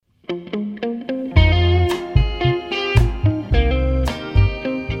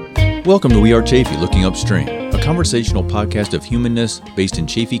Welcome to We Are Chaffee, Looking Upstream, a conversational podcast of humanness based in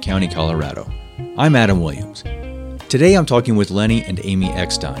Chaffee County, Colorado. I'm Adam Williams. Today I'm talking with Lenny and Amy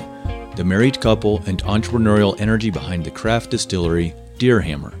Eckstein, the married couple and entrepreneurial energy behind the craft distillery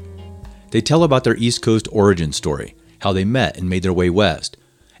Deerhammer. They tell about their East Coast origin story, how they met and made their way west,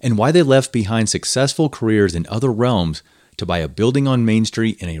 and why they left behind successful careers in other realms to buy a building on Main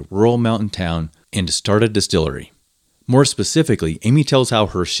Street in a rural mountain town and to start a distillery. More specifically, Amy tells how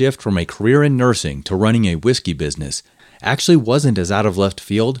her shift from a career in nursing to running a whiskey business actually wasn't as out of left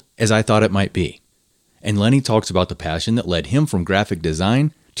field as I thought it might be. And Lenny talks about the passion that led him from graphic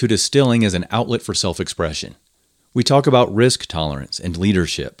design to distilling as an outlet for self-expression. We talk about risk tolerance and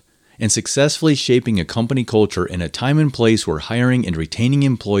leadership, and successfully shaping a company culture in a time and place where hiring and retaining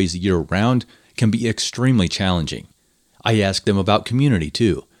employees year-round can be extremely challenging. I ask them about community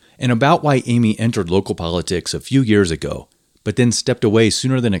too, and about why Amy entered local politics a few years ago, but then stepped away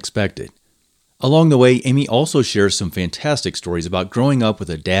sooner than expected. Along the way, Amy also shares some fantastic stories about growing up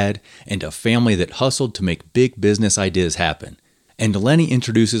with a dad and a family that hustled to make big business ideas happen. And Lenny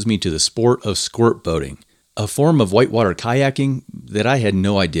introduces me to the sport of squirt boating, a form of whitewater kayaking that I had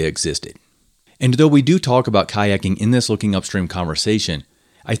no idea existed. And though we do talk about kayaking in this Looking Upstream conversation,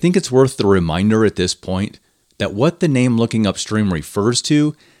 I think it's worth the reminder at this point that what the name Looking Upstream refers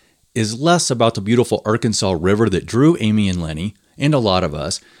to is less about the beautiful Arkansas River that drew Amy and Lenny, and a lot of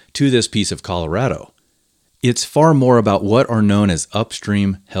us, to this piece of Colorado. It's far more about what are known as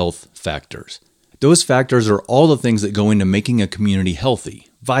upstream health factors. Those factors are all the things that go into making a community healthy,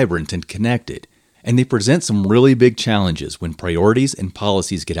 vibrant, and connected, and they present some really big challenges when priorities and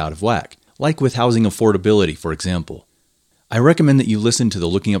policies get out of whack, like with housing affordability, for example. I recommend that you listen to the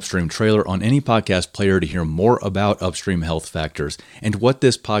Looking Upstream trailer on any podcast player to hear more about upstream health factors and what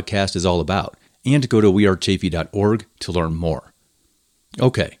this podcast is all about, and go to wearechaffee.org to learn more.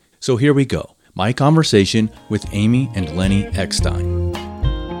 Okay, so here we go. My conversation with Amy and Lenny Eckstein.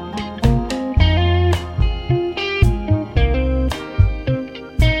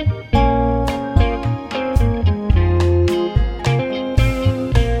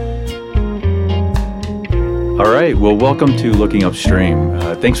 All right. Well, welcome to Looking Upstream.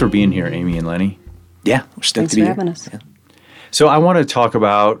 Thanks for being here, Amy and Lenny. Yeah, we're stoked to be here. Thanks for having us. Yeah. So I want to talk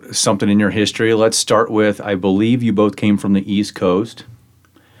about something in your history. Let's start with, I believe you both came from the East Coast.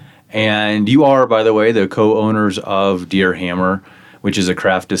 And you are, by the way, the co-owners of Deerhammer, which is a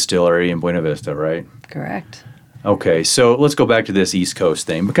craft distillery in Buena Vista, right? Correct. Okay, so let's go back to this East Coast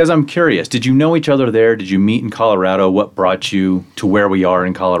thing, because I'm curious. Did you know each other there? Did you meet in Colorado? What brought you to where we are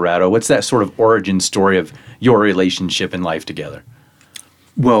in Colorado? What's that sort of origin story of your relationship and life together?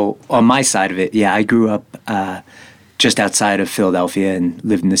 Well, on my side of it, yeah, I grew up just outside of Philadelphia and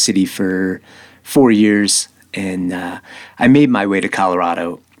lived in the city for 4 years. And I made my way to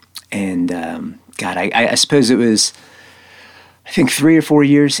Colorado. And God, I suppose it was, I think 3 or 4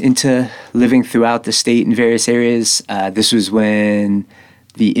 years into living throughout the state in various areas. This was when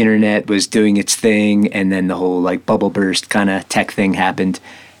the internet was doing its thing, and then the whole like bubble burst kind of tech thing happened.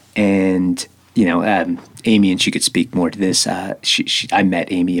 And you know, Amy, and she could speak more to this. I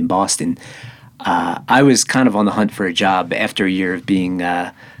met Amy in Boston. I was kind of on the hunt for a job after a year of being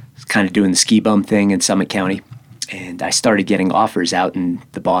kind of doing the ski bum thing in Summit County, and I started getting offers out in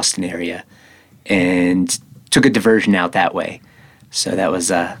the Boston area, and took a diversion out that way. So that was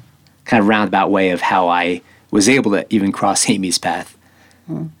a kind of roundabout way of how I was able to even cross Amy's path.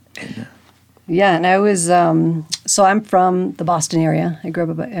 Yeah, and I was, so I'm from the Boston area. I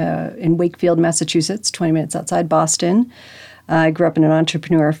grew up in Wakefield, Massachusetts, 20 minutes outside Boston. I grew up in an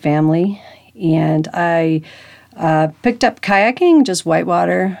entrepreneur family, and I picked up kayaking, just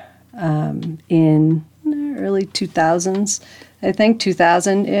whitewater, in early 2000s, I think,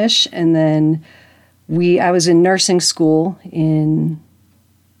 2000-ish, and then I was in nursing school in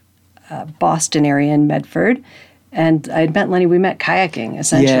Boston area in Medford, and I had met Lenny. We met kayaking,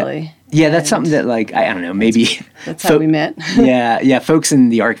 essentially. Yeah, that's something that, like, I don't know, maybe... That's how we met. yeah, folks in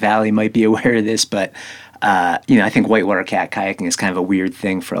the Ark Valley might be aware of this, but, I think whitewater kayaking is kind of a weird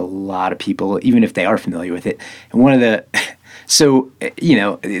thing for a lot of people, even if they are familiar with it. And one of the... So,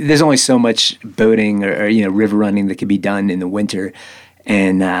 there's only so much boating or river running that can be done in the winter.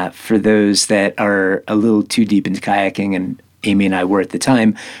 And for those that are a little too deep into kayaking, and Amy and I were at the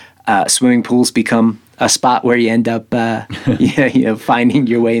time, swimming pools become a spot where you end up, finding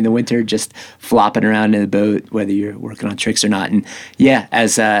your way in the winter, just flopping around in the boat, whether you're working on tricks or not. And yeah,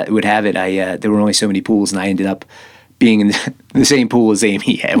 as it would have it, there were only so many pools, and I ended up being in the same pool as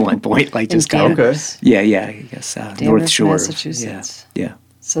Amy at one point, like just kind of, okay. Yeah, I guess North Shore, Massachusetts. Yeah.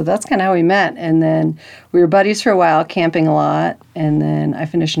 So that's kind of how we met. And then we were buddies for a while, camping a lot. And then I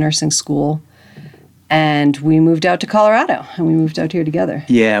finished nursing school. And we moved out to Colorado. And we moved out here together.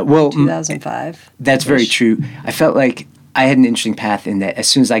 Yeah, well, 2005. That's very true. I felt like I had an interesting path in that as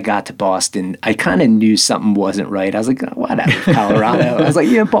soon as I got to Boston, I kind of knew something wasn't right. I was like, oh, whatever, Colorado. I was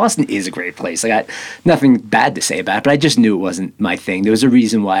like, Boston is a great place. I got nothing bad to say about it, but I just knew it wasn't my thing. There was a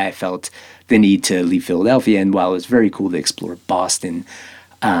reason why I felt the need to leave Philadelphia. And while it was very cool to explore Boston,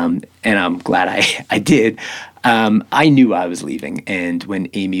 and I'm glad I did, I knew I was leaving. And when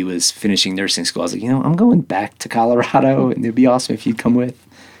Amy was finishing nursing school, I was like, I'm going back to Colorado, and it'd be awesome if you'd come with.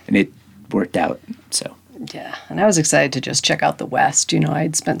 And it worked out, so. Yeah, and I was excited to just check out the West.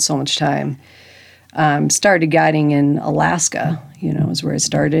 I'd spent so much time. Started guiding in Alaska, is where I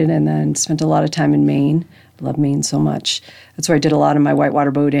started, and then spent a lot of time in Maine. Love Maine so much. That's where I did a lot of my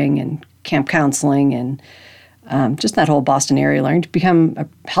whitewater boating and camp counseling and just that whole Boston area. Learned to become a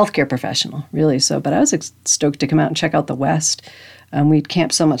healthcare professional, really. But I was stoked to come out and check out the West. We'd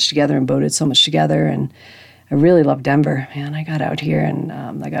camped so much together and boated so much together, and I really love Denver. Man, I got out here and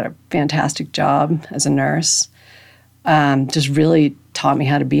I got a fantastic job as a nurse. Just really taught me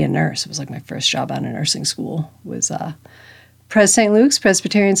how to be a nurse. It was like my first job out of nursing school was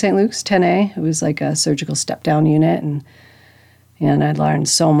Presbyterian St. Luke's, 10A. It was like a surgical step-down unit, and I learned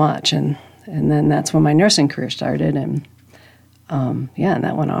so much. And then that's when my nursing career started. And and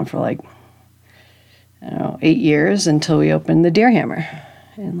that went on for 8 years until we opened the Deerhammer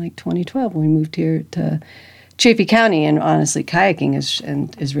in 2012. We moved here to Chaffee County, and honestly, kayaking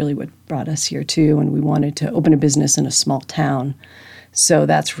is really what brought us here too. And we wanted to open a business in a small town, so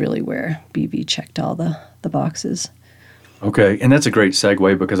that's really where BV checked all the boxes. Okay, and that's a great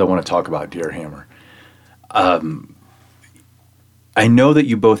segue because I want to talk about Deerhammer. I know that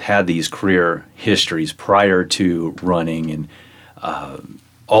you both had these career histories prior to running and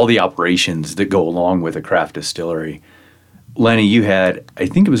all the operations that go along with a craft distillery. Lenny, you had, I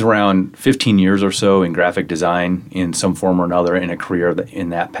think it was around 15 years or so in graphic design in some form or another in a career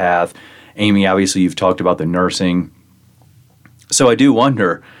in that path. Amy, obviously you've talked about the nursing. So I do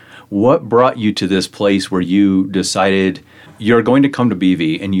wonder, what brought you to this place where you decided you're going to come to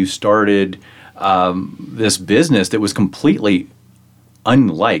BV and you started this business that was completely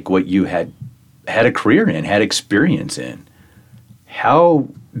unlike what you had a career in, had experience in? How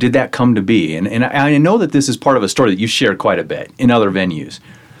did that come to be? And I know that this is part of a story that you share quite a bit in other venues.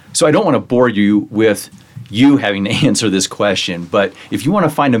 So I don't want to bore you with you having to answer this question, but if you want to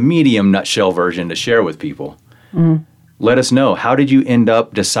find a medium nutshell version to share with people, let us know. How did you end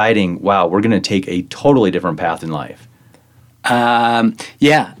up deciding, wow, we're going to take a totally different path in life? I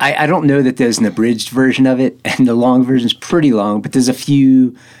don't know that there's an abridged version of it, and the long version's pretty long, but there's a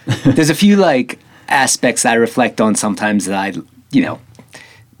few aspects that I reflect on sometimes that I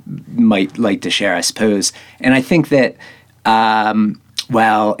might like to share, I suppose. And I think that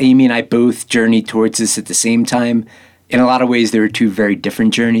while Amy and I both journeyed towards this at the same time, in a lot of ways there were two very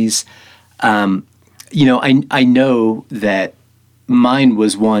different journeys. I know that mine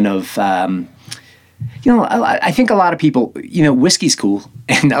was one of, I think a lot of people, whiskey's cool,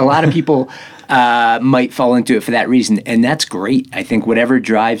 and a lot of people might fall into it for that reason, and that's great. I think whatever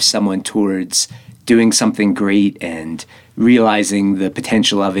drives someone towards doing something great and realizing the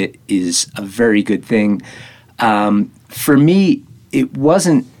potential of it is a very good thing. For me, it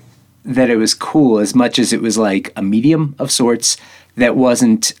wasn't that it was cool as much as it was like a medium of sorts that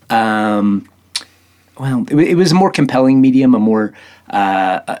wasn't, it was a more compelling medium, a more,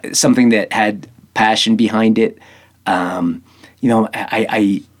 something that had passion behind it. I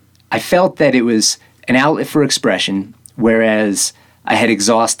felt that it was an outlet for expression, whereas I had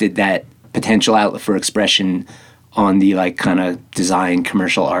exhausted that potential outlet for expression on the kind of design,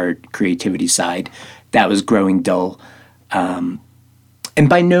 commercial art, creativity side. That was growing dull. And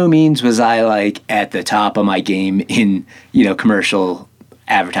by no means was I at the top of my game in, commercial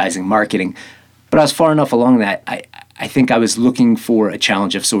advertising, marketing, but I was far enough along that I think I was looking for a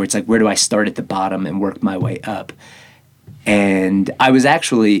challenge of sorts, where do I start at the bottom and work my way up? And I was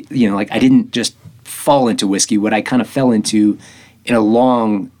actually, I didn't just fall into whiskey. What I kind of fell into in a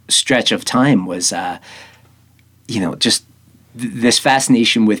long stretch of time was, just this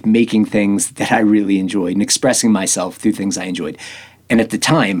fascination with making things that I really enjoyed and expressing myself through things I enjoyed. And at the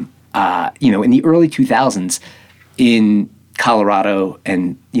time, in the early 2000s in Colorado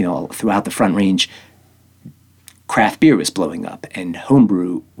and, throughout the Front Range, craft beer was blowing up and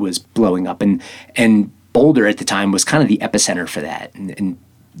homebrew was blowing up. And Boulder at the time was kind of the epicenter for that. And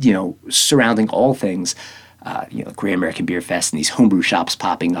surrounding all things, Great American Beer Fest and these homebrew shops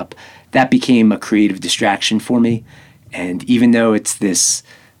popping up, that became a creative distraction for me. And even though it's this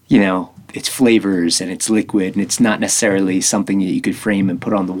it's flavors and it's liquid and it's not necessarily something that you could frame and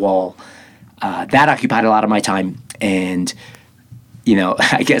put on the wall. That occupied a lot of my time. And,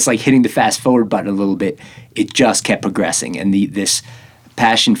 I guess like hitting the fast forward button a little bit, it just kept progressing. And this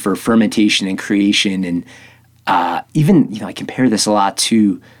passion for fermentation and creation and even, I compare this a lot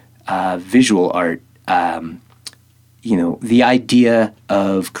to visual art. The idea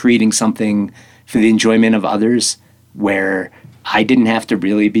of creating something for the enjoyment of others where I didn't have to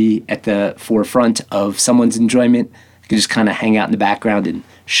really be at the forefront of someone's enjoyment. I could just kind of hang out in the background and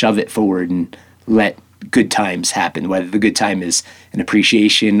shove it forward and let good times happen, whether the good time is an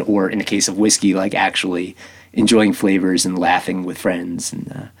appreciation or, in the case of whiskey, like actually enjoying flavors and laughing with friends.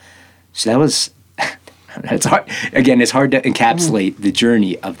 And so that was, it's hard. Again, it's hard to encapsulate the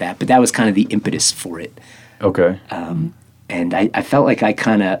journey of that, but that was kind of the impetus for it. Okay. And I felt like I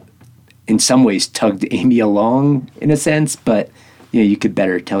kind of, in some ways, tugged Amy along in a sense, but you could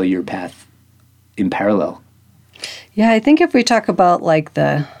better tell your path in parallel. Yeah, I think if we talk about like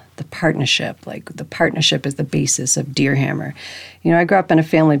the partnership, like the partnership is the basis of Deerhammer. I grew up in a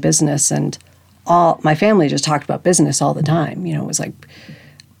family business, and my family just talked about business all the time. It was like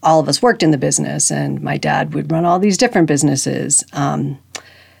all of us worked in the business, and my dad would run all these different businesses.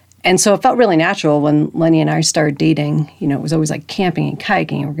 And so it felt really natural when Lenny and I started dating. It was always like camping and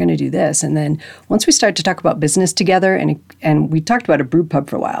kayaking, and we're going to do this. And then once we started to talk about business together, and we talked about a brew pub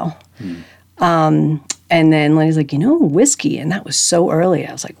for a while. And then Lenny's like, whiskey. And that was so early.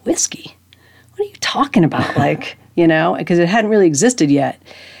 I was like, whiskey? What are you talking about? Because it hadn't really existed yet.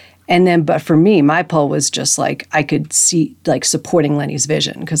 And then, but for me, my pull was just like, I could see like supporting Lenny's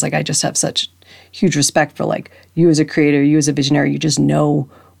vision. Because like, I just have such huge respect for like you as a creator, you as a visionary, you just know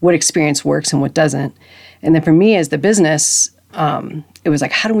what experience works and what doesn't. And then for me as the business, it was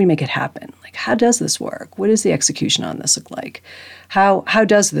like, how do we make it happen? Like, how does this work? What does the execution on this look like? How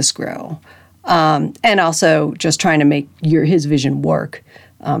does this grow? And also just trying to make his vision work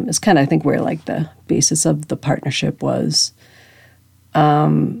is kind of, I think, where like the basis of the partnership was.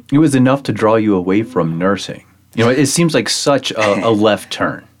 It was enough to draw you away from nursing. It seems like such a left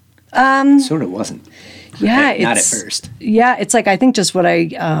turn. Sort of wasn't. Yeah. Not at first. Yeah. It's like, I think just what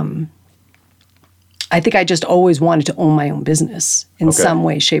I think I just always wanted to own my own business in some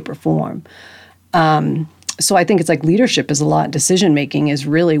way, shape, or form. So I think it's like leadership is a lot. Decision making is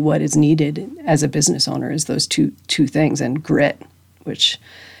really what is needed as a business owner, is those two things, and grit, which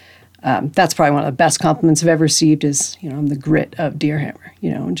that's probably one of the best compliments I've ever received is, I'm the grit of Deerhammer,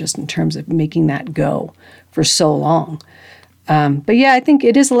 and just in terms of making that go for so long. But yeah, I think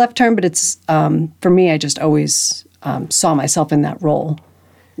it is a left turn, but it's, for me, I just always saw myself in that role,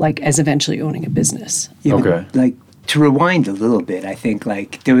 like as eventually owning a business. Yeah, okay. Like to rewind a little bit, I think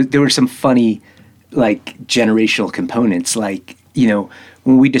like there were some funny like generational components, like,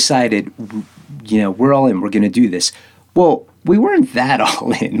 when we decided, we're all in, we're going to do this. Well, we weren't that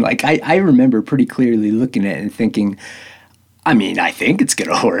all in. Like I remember pretty clearly looking at it and thinking, I think it's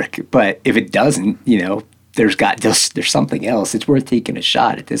going to work, but if it doesn't, there's something else. It's worth taking a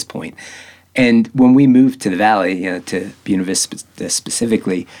shot at this point. And when we moved to the Valley, to Buena Vista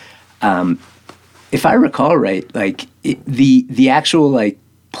specifically, if I recall right, like the actual like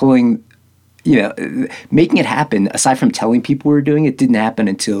pulling, making it happen, aside from telling people we were doing it, didn't happen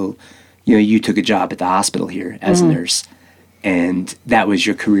until, you took a job at the hospital here as a nurse. And that was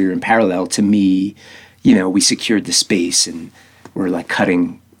your career in parallel to me. We secured the space and we're like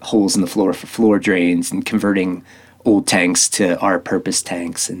cutting holes in the floor for floor drains and converting old tanks to our purpose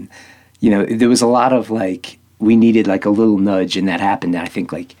tanks. And, there was a lot of like, we needed like a little nudge, and that happened. And I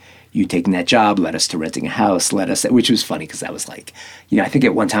think like you taking that job led us to renting a house, which was funny because that was like, I think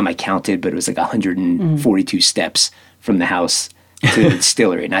at one time I counted, but it was like 142 steps from the house to the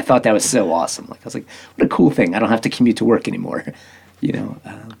distillery. And I thought that was so awesome. Like I was like, what a cool thing. I don't have to commute to work anymore.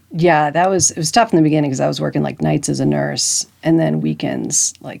 Yeah, it was tough in the beginning because I was working like nights as a nurse and then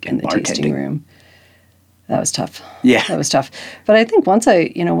weekends like in the tasting room. That was tough. Yeah. That was tough. But I think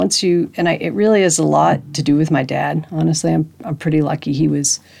it really is a lot to do with my dad. Honestly, I'm pretty lucky. He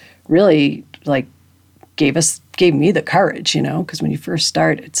was really like gave me the courage, because when you first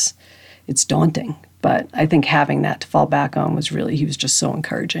start, it's daunting. But I think having that to fall back on he was just so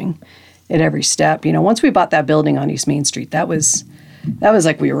encouraging at every step. Once we bought that building on East Main Street, that was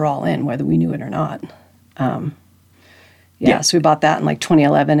like we were all in, whether we knew it or not. So we bought that in like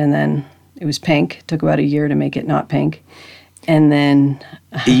 2011, and then it was pink. It took about a year to make it not pink. And then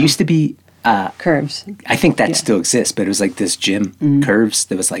it used to be Curves. I think that still exists, but it was like this gym, Curves.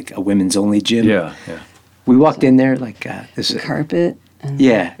 There was like a women's only gym. Yeah. We walked in there like this carpet.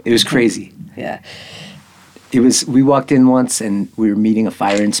 It was crazy. Yeah. we walked in once and we were meeting a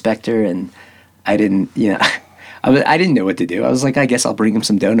fire inspector, and I didn't, I didn't know what to do. I was like, I guess I'll bring him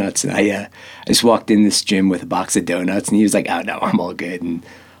some donuts. And I just walked in this gym with a box of donuts, and he was like, oh, no, I'm all good. And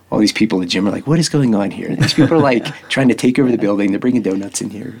all these people in the gym are like, what is going on here? And these people are like trying to take over the building. They're bringing donuts in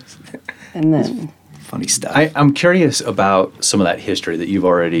here. And then funny stuff. I'm curious about some of that history that you've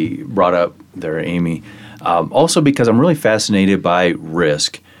already brought up there, Amy. Also because I'm really fascinated by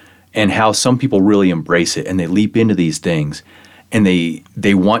risk and how some people really embrace it and they leap into these things and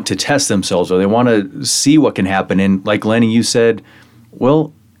they want to test themselves or they want to see what can happen. And like Lenny, you said,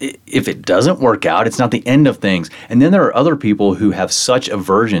 well, if it doesn't work out, it's not the end of things. And then there are other people who have such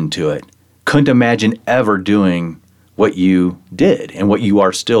aversion to it, couldn't imagine ever doing what you did and what you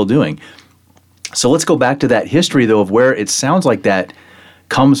are still doing. So let's go back to that history, though, of where it sounds like that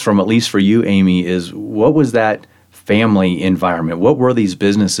comes from, at least for you, Amy, is what was that family environment? What were these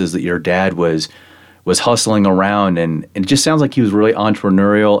businesses that your dad was hustling around? And it just sounds like he was really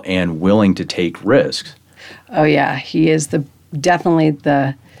entrepreneurial and willing to take risks. Oh, yeah. He is definitely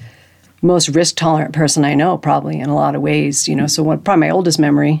the most risk-tolerant person I know, probably, in a lot of ways. So probably my oldest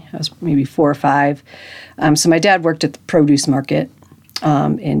memory, I was maybe 4 or 5. So my dad worked at the produce market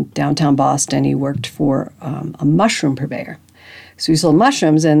in downtown Boston. He worked for a mushroom purveyor. So he sold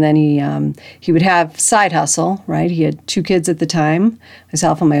mushrooms, and then he would have side hustle, right? He had 2 kids at the time,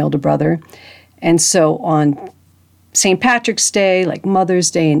 myself and my older brother. And so on St. Patrick's Day, like Mother's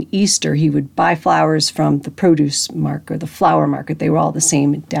Day and Easter, he would buy flowers from the produce market or the flower market. They were all the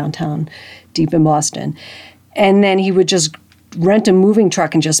same in downtown, deep in Boston. And then he would just rent a moving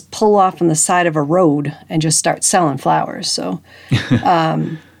truck and just pull off on the side of a road and just start selling flowers. So,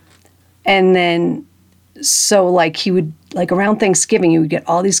 and then, so like he would, like around Thanksgiving, you would get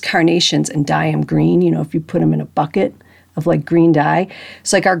all these carnations and dye them green, if you put them in a bucket of like green dye.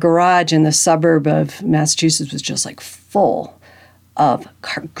 It's like our garage in the suburb of Massachusetts was just like full of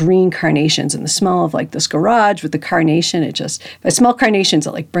green carnations, and the smell of like this garage with the carnation, if I smell carnations,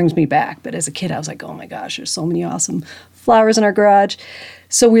 it like brings me back. But as a kid, I was like, oh my gosh, there's so many awesome flowers in our garage.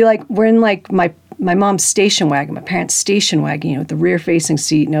 So we're in like my mom's station wagon, my parents' station wagon, with the rear facing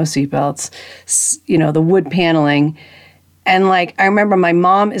seat, no seatbelts, the wood paneling. And like, I remember my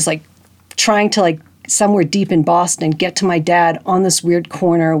mom is like trying to like somewhere deep in Boston, get to my dad on this weird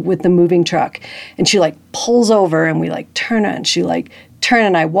corner with the moving truck. And she like pulls over and we like turn and she like turn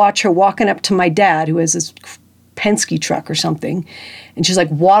and I watch her walking up to my dad who has this Penske truck or something. And she's like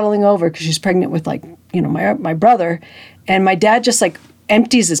waddling over because she's pregnant with like, my brother. And my dad just like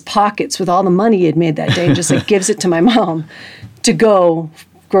empties his pockets with all the money he had made that day and just like gives it to my mom to go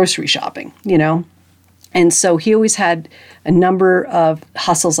grocery shopping, And so he always had a number of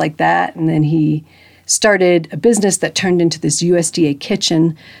hustles like that. And then he started a business that turned into this USDA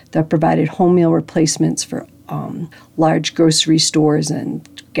kitchen that provided home meal replacements for large grocery stores and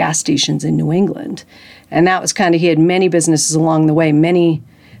gas stations in New England. And that was he had many businesses along the way, many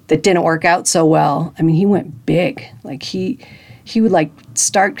that didn't work out so well. I mean, he went big. Like he would like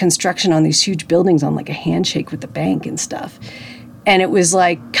start construction on these huge buildings on like a handshake with the bank and stuff. And it was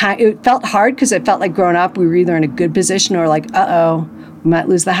like, it felt hard because it felt like growing up, we were either in a good position or like, we might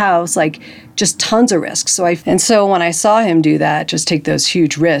lose the house, like just tons of risks. So when I saw him do that, just take those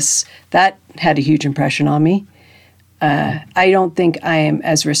huge risks, that had a huge impression on me. I don't think I am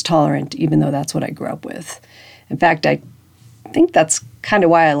as risk tolerant, even though that's what I grew up with. In fact, I think that's kind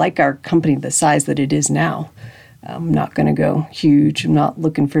of why I like our company the size that it is now. I'm not going to go huge. I'm not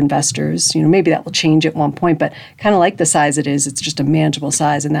looking for investors. Maybe that will change at one point, but kind of like the size it is. It's just a manageable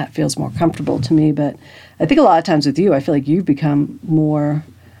size, and that feels more comfortable to me. But I think a lot of times with you, I feel like you've become more,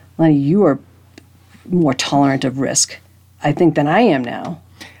 Lenny, you are more tolerant of risk, I think, than I am now.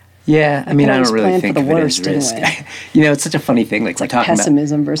 Yeah, I mean, I don't really think of it as risk. It's such a funny thing. Like, it's like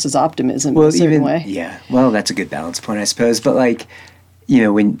pessimism versus optimism in a certain way. Yeah, well, that's a good balance point, I suppose. But like,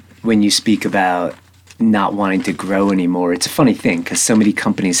 when you speak about not wanting to grow anymore, it's a funny thing because so many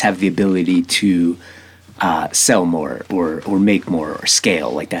companies have the ability to sell more or make more or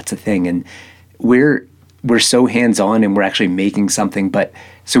scale. Like that's a thing, and we're so hands-on and we're actually making something. But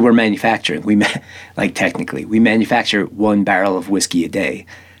so we're manufacturing. Technically, we manufacture 1 barrel of whiskey a day,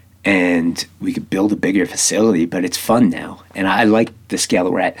 and we could build a bigger facility. But it's fun now, and I like the scale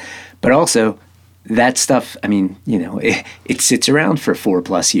that we're at. But also, that stuff. I mean, it sits around for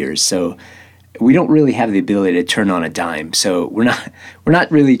 4+ years, so we don't really have the ability to turn on a dime. So we're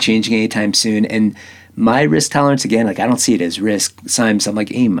not really changing anytime soon. And my risk tolerance, again, like I don't see it as risk. Sometimes I'm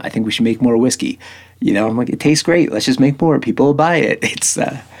like, Aim, I think we should make more whiskey. I'm like, it tastes great. Let's just make more. People will buy it. It's,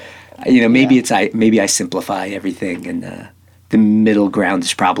 maybe I simplify everything. And the middle ground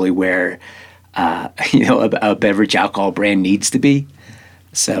is probably where a beverage alcohol brand needs to be.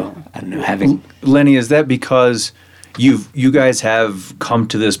 So I don't know, Lenny, is that because you guys have come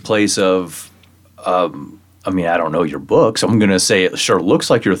to this place of, I don't know your book, so I'm going to say it sure looks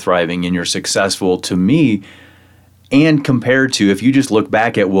like you're thriving and you're successful to me. And compared to, if you just look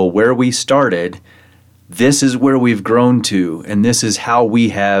back at, where we started, this is where we've grown to, and this is how we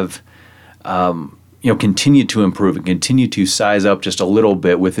have, continued to improve and continue to size up just a little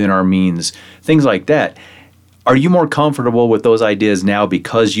bit within our means, things like that. Are you more comfortable with those ideas now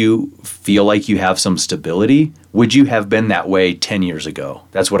because you feel like you have some stability? Would you have been that way 10 years ago?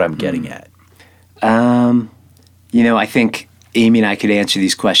 That's what I'm getting at. I think Amy and I could answer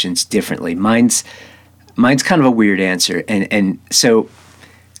these questions differently. Mine's kind of a weird answer. And so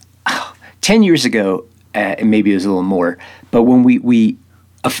 10 years ago, and maybe it was a little more, but when we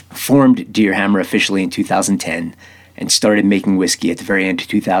formed Deerhammer officially in 2010 and started making whiskey at the very end of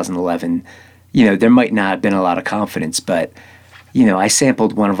 2011, there might not have been a lot of confidence, but, I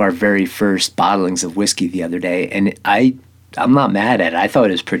sampled one of our very first bottlings of whiskey the other day, and I'm not mad at it. I thought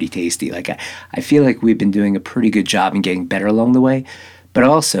it was pretty tasty. Like, I feel like we've been doing a pretty good job in getting better along the way, but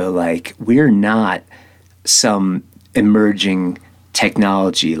also, like, we're not some emerging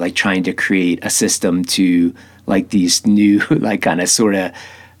technology, like trying to create a system to, like, these new, like, kind of sort of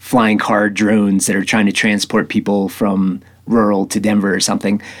flying car drones that are trying to transport people from rural to Denver or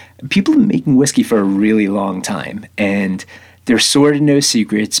something. People have been making whiskey for a really long time, and there's sort of no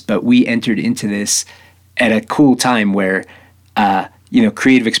secrets, but we entered into this at a cool time where,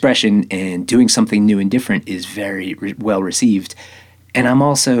 creative expression and doing something new and different is very well received. And I'm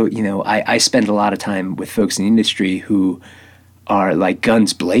also, I spend a lot of time with folks in the industry who are like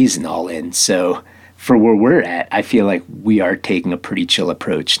guns blazing all in. So for where we're at, I feel like we are taking a pretty chill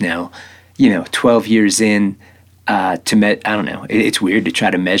approach now. 12 years in, I don't know. It's weird to try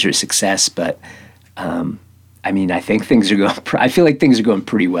to measure success, but I think things are going. I feel like things are going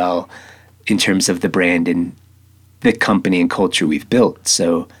pretty well in terms of the brand and the company and culture we've built.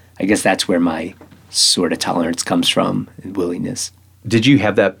 So I guess that's where my sort of tolerance comes from and willingness. Did you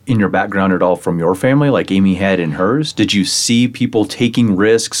have that in your background at all from your family, like Amy had in hers? Did you see people taking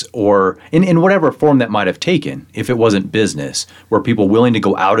risks, or in whatever form that might have taken, if it wasn't business, were people willing to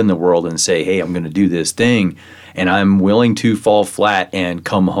go out in the world and say, hey, I'm going to do this thing, and I'm willing to fall flat and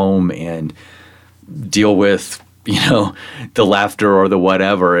come home and deal with, the laughter or the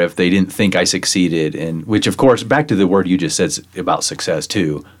whatever if they didn't think I succeeded? And which, of course, back to the word you just said about success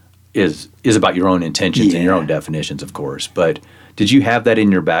too, is about your own intentions and your own definitions, of course. But did you have that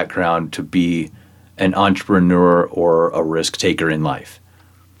in your background to be an entrepreneur or a risk taker in life?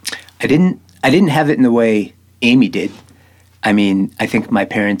 I didn't have it in the way Amy did. I think my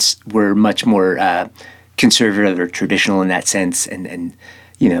parents were much more conservative or traditional in that sense, and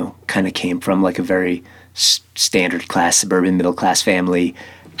kind of came from like a very standard class, suburban middle class family.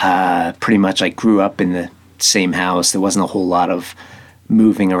 Pretty much like grew up in the same house. There wasn't a whole lot of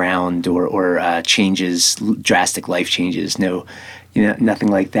moving around or changes, drastic life changes. No, nothing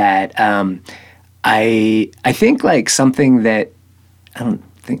like that. I think like something that I don't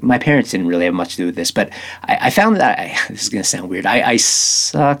think my parents didn't really have much to do with this, but I found that this is going to sound weird. I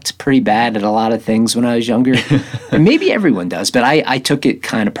sucked pretty bad at a lot of things when I was younger, and maybe everyone does, but I took it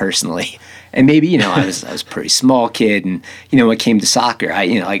kind of personally. And maybe, I was a pretty small kid, and, when it came to soccer,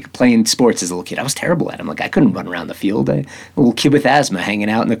 like playing sports as a little kid, I was terrible at them. Like, I couldn't run around the field. A little kid with asthma hanging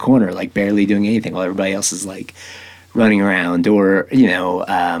out in the corner, like barely doing anything while everybody else is like running around, or,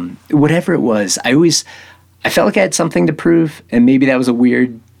 whatever it was. I felt like I had something to prove, and maybe that was a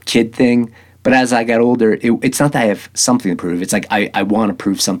weird kid thing. But as I got older, it's not that I have something to prove. It's like I want to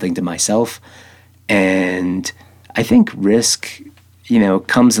prove something to myself. And I think risk,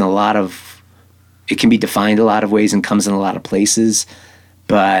 comes in a lot of, it can be defined a lot of ways and comes in a lot of places,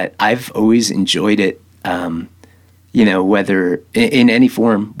 but I've always enjoyed it, whether in any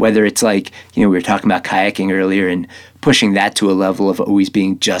form, whether it's like, we were talking about kayaking earlier and pushing that to a level of always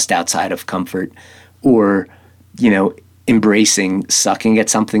being just outside of comfort, or, embracing sucking at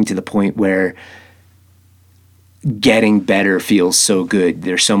something to the point where getting better feels so good.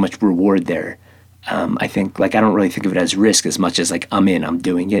 There's so much reward there. I think, like, I don't really think of it as risk as much as like, I'm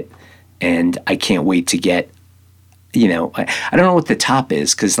doing it. And I can't wait to get, I don't know what the top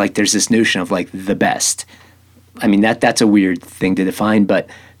is, because like there's this notion of like the best. That's a weird thing to define, but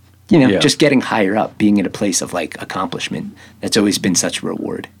just getting higher up, being in a place of like accomplishment, that's always been such a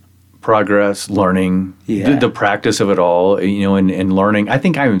reward. Progress, learning, the practice of it all, and learning. I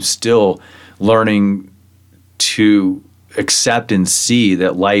think I'm still learning to accept and see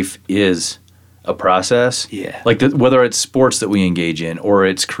that life is a process. Yeah. Like whether it's sports that we engage in or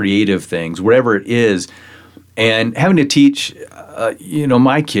it's creative things, wherever it is. And having to teach,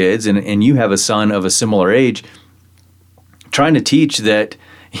 my kids, and you have a son of a similar age, trying to teach that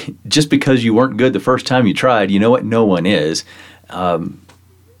just because you weren't good the first time you tried, you know what? No one is.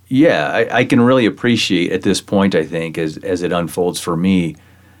 I can really appreciate at this point, I think, as it unfolds for me,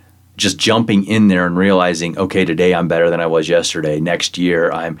 just jumping in there and realizing, okay, today I'm better than I was yesterday. Next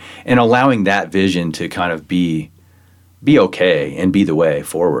year and allowing that vision to kind of be okay and be the way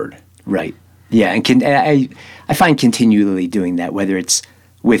forward. Right. Yeah, and I find continually doing that, whether it's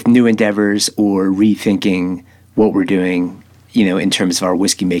with new endeavors or rethinking what we're doing, in terms of our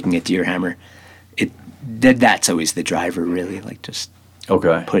whiskey making at Deerhammer. That's always the driver, really, like just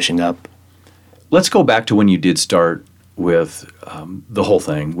pushing up. Let's go back to when you did start with the whole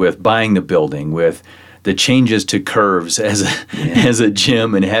thing, with buying the building, with the changes to curves as a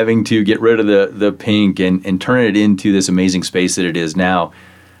gym and having to get rid of the pink and turn it into this amazing space that it is now.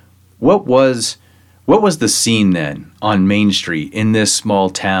 What was the scene then on Main Street in this small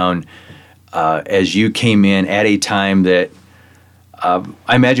town as you came in at a time that I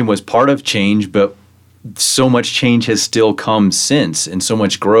imagine was part of change, but so much change has still come since and so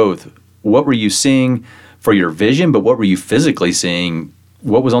much growth? What were you seeing for your vision, but what were you physically seeing?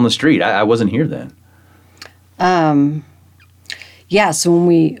 What was on the street? I wasn't here then. So when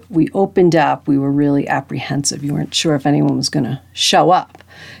we opened up, we were really apprehensive. You weren't sure if anyone was going to show up.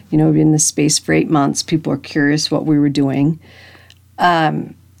 We've been in this space for 8 months. People were curious what we were doing.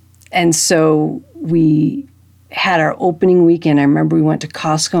 And so we had our opening weekend. I remember we went to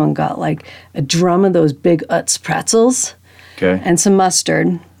Costco and got like a drum of those big Utz pretzels and some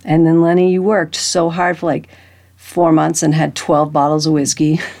mustard. And then, Lenny, you worked so hard for like 4 months and had 12 bottles of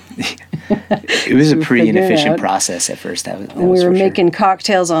whiskey. It was a pretty inefficient process at first. We were making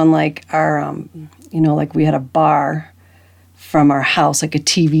cocktails on like our, like we had a bar from our house, like a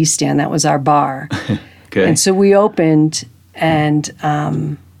TV stand. That was our bar. And so we opened and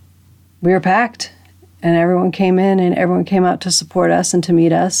we were packed. And everyone came in and everyone came out to support us and to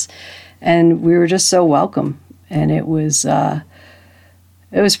meet us. And we were just so welcome. And it was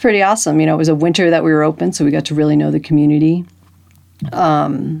pretty awesome. It was a winter that we were open, so we got to really know the community.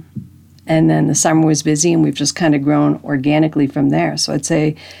 And then the summer was busy, and we've just kind of grown organically from there. So I'd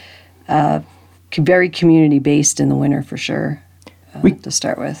say very community-based in the winter for sure to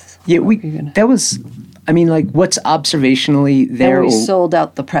start with. Yeah, that was... what's observationally there? And we sold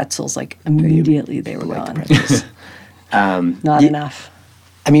out the pretzels, like immediately they were gone. Not enough.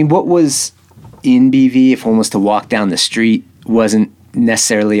 What was in BV, if almost to walk down the street wasn't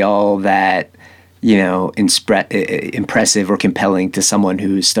necessarily all that, impressive or compelling to someone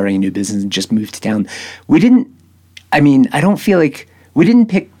who's starting a new business and just moved to town. I don't feel like we didn't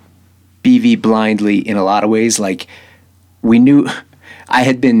pick BV blindly in a lot of ways. Like, we knew I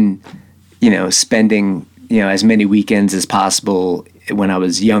had been, spending, as many weekends as possible when I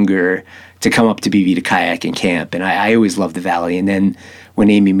was younger to come up to BV to kayak and camp. And I always loved the Valley. And then when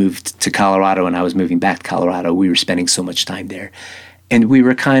Amy moved to Colorado and I was moving back to Colorado, we were spending so much time there. And we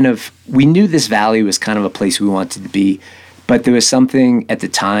knew this Valley was kind of a place we wanted to be. But there was something at the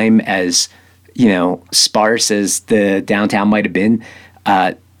time, as, sparse as the downtown might have been,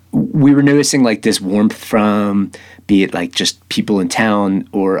 we were noticing like this warmth from, be it like just people in town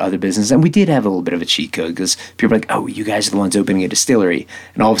or other business. And we did have a little bit of a cheat code because people were like, oh, you guys are the ones opening a distillery.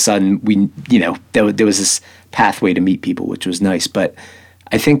 And all of a sudden there was this pathway to meet people, which was nice. But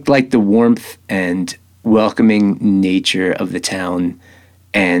I think like the warmth and welcoming nature of the town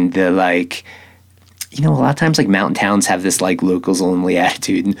and the like, a lot of times like mountain towns have this like locals only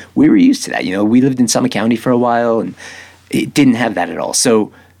attitude. And we were used to that. We lived in Summit County for a while and it didn't have that at all.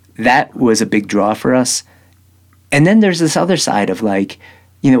 So that was a big draw for us. And then there's this other side of like,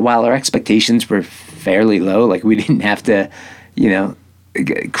 while our expectations were fairly low, like we didn't have to,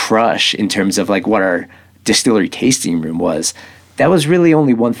 crush in terms of like what our distillery tasting room was. That was really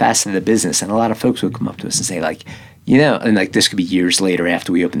only one facet of the business. And a lot of folks would come up to us and say like, and like this could be years later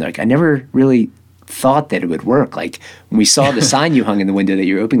after we opened, like, I never really thought that it would work. Like when we saw the sign you hung in the window that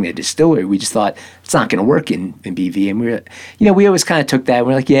you're opening the distillery, we just thought it's not going to work in BV. And we were, we always kind of took that.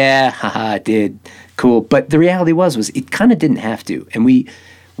 We're like, yeah, haha, it did. Cool. But the reality was it kind of didn't have to. And we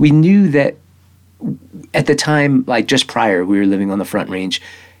knew that at the time, like just prior, we were living on the Front Range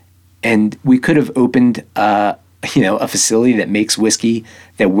and we could have opened, a facility that makes whiskey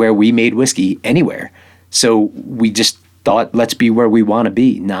where we made whiskey anywhere. So we just thought, let's be where we want to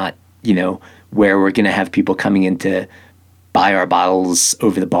be, not, where we're going to have people coming in to buy our bottles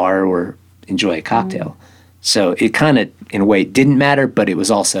over the bar or enjoy a cocktail. So it kind of, in a way, didn't matter, but it was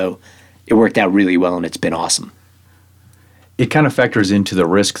it worked out really well, and it's been awesome. It kind of factors into the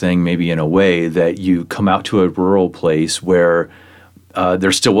risk thing maybe in a way that you come out to a rural place where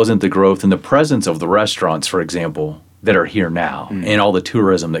there still wasn't the growth and the presence of the restaurants, for example, that are here now, and all the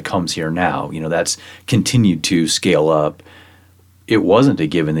tourism that comes here now. That's continued to scale up. It wasn't a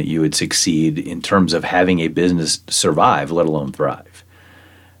given that you would succeed in terms of having a business survive, let alone thrive.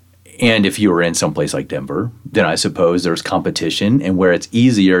 And if you were in some place like Denver, then I suppose there's competition, and where it's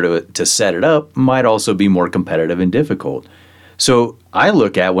easier to set it up might also be more competitive and difficult. So I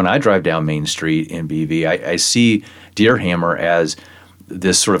look at, when I drive down Main Street in BV, I see Deerhammer as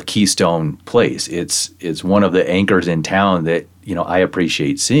this sort of keystone place. It's one of the anchors in town that I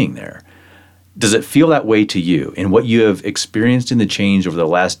appreciate seeing there. Does it feel that way to you? And what you have experienced in the change over the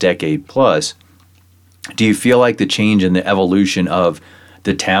last decade plus, do you feel like the change and the evolution of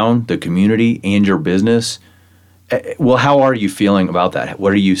the town, the community, and your business? Well, how are you feeling about that?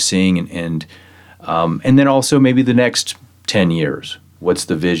 What are you seeing, and then also maybe the next 10 years? What's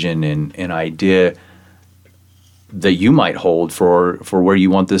the vision and idea that you might hold for where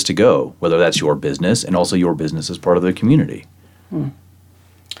you want this to go, whether that's your business and also your business as part of the community?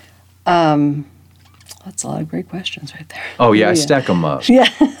 That's a lot of great questions right there. Oh, yeah, I stack them up. Yeah.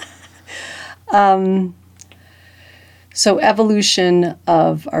 So evolution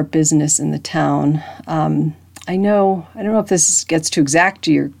of our business in the town. I don't know if this gets too exact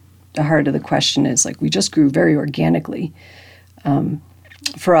to the heart of the question. Is like we just grew very organically.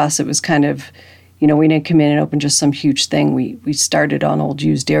 For us, it was kind of, we didn't come in and open just some huge thing. We started on old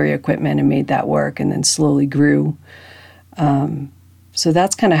used dairy equipment and made that work, and then slowly grew. So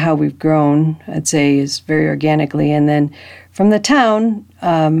that's kind of how we've grown, I'd say, is very organically. And then from the town,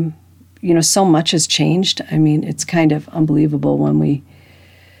 so much has changed. I mean, it's kind of unbelievable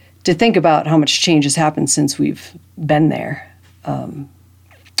to think about how much change has happened since we've been there.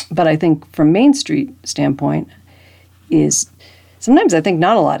 But I think from Main Street standpoint is sometimes I think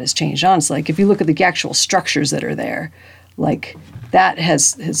not a lot has changed, honestly. Like if you look at the actual structures that are there, like that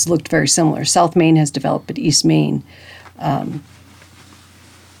has looked very similar. South Main has developed, but East Main,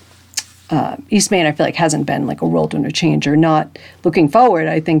 East Main, I feel like hasn't been like a whirlwind or change, or not. Looking forward,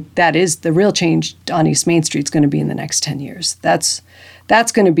 I think that is the real change on East Main Street is going to be in the next 10 years. That's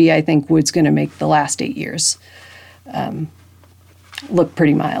going to be, I think, what's going to make the last 8 years look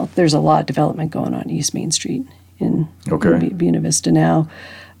pretty mild. There's a lot of development going on East Main Street in Buena Vista now.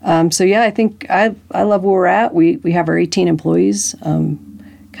 So yeah, I think I love where we're at. We have our 18 employees,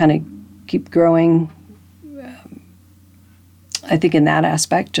 kind of keep growing. I think in that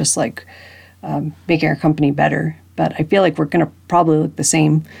aspect, just like making our company better. But I feel like we're going to probably look the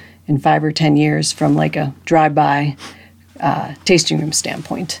same in 5 or 10 years from like a drive-by tasting room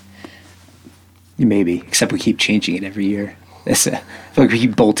standpoint. Maybe, except we keep changing it every year. I feel like we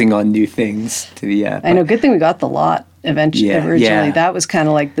keep bolting on new things to the. I know. Good thing we got the lot eventually. Yeah, originally, yeah. That was kind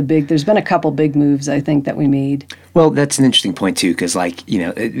of like the big. There's been a couple big moves I think that we made. Well, that's an interesting point too, because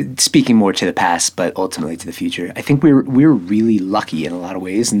speaking more to the past, but ultimately to the future, I think we're really lucky in a lot of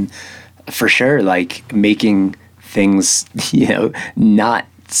ways, and for sure, like making things not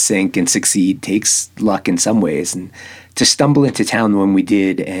sink and succeed takes luck in some ways, and to stumble into town when we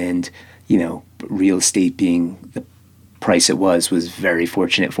did, and real estate being the price it was very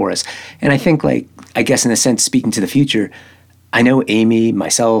fortunate for us. And I think, I guess in a sense, speaking to the future, I know Amy,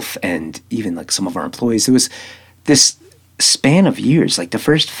 myself, and even like some of our employees, there was this span of years, like the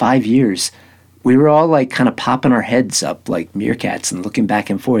first 5 years, we were all like kind of popping our heads up like meerkats and looking back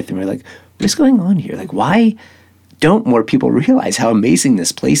and forth. And we're like, what is going on here? Like, why don't more people realize how amazing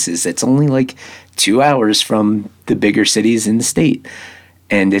this place is? It's only like 2 hours from the bigger cities in the state.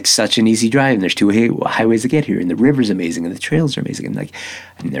 And it's such an easy drive, and there's 2 highways to get here, and the river's amazing, and the trails are amazing, and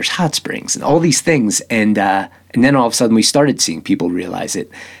there's hot springs, and all these things. And then all of a sudden we started seeing people realize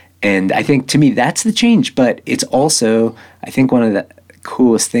it. And I think, to me, that's the change. But it's also, I think, one of the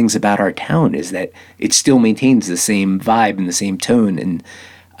coolest things about our town is that it still maintains the same vibe and the same tone. And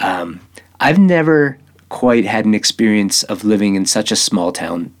I've never quite had an experience of living in such a small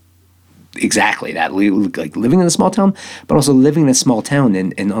town. Exactly that, like living in a small town, but also living in a small town.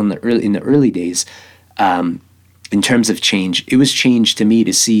 And in the early days, in terms of change, it was change to me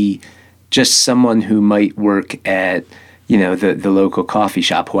to see just someone who might work at the local coffee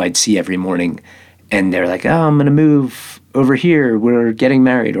shop who I'd see every morning, and they're like, oh, I'm going to move over here. We're getting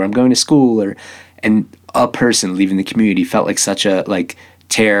married, or I'm going to school, and a person leaving the community felt like such a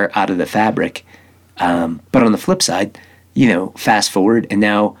tear out of the fabric. But on the flip side, fast forward, and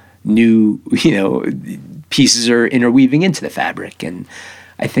now new, pieces are interweaving into the fabric. And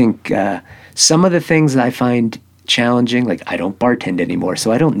I think some of the things that I find challenging. Like, I don't bartend anymore,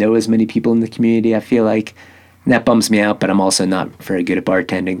 so I don't know as many people in the community, I feel like. And that bums me out, but I'm also not very good at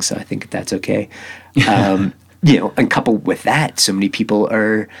bartending, so I think that's okay. And coupled with that, so many people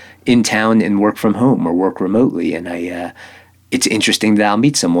are in town and work from home or work remotely. And it's interesting that I'll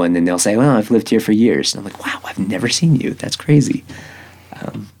meet someone and they'll say, well, I've lived here for years. And I'm like, wow, I've never seen you. That's crazy.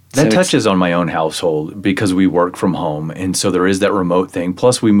 That touches on my own household because we work from home. And so there is that remote thing.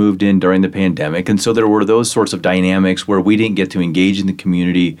 Plus, we moved in during the pandemic. And so there were those sorts of dynamics where we didn't get to engage in the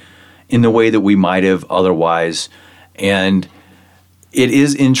community in the way that we might have otherwise. And it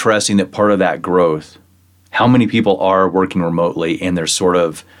is interesting that part of that growth, how many people are working remotely and they're sort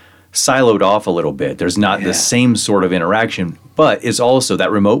of siloed off a little bit. There's not the same sort of interaction, but it's also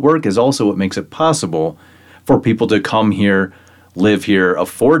that remote work is also what makes it possible for people to come here, live here,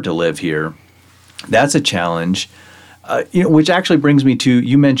 afford to live here. That's a challenge, which actually brings me to,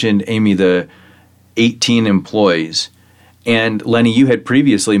 you mentioned, Amy, the 18 employees. And Lenny, you had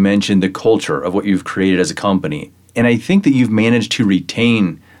previously mentioned the culture of what you've created as a company. And I think that you've managed to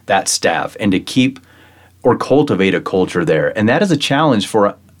retain that staff and to keep or cultivate a culture there. And that is a challenge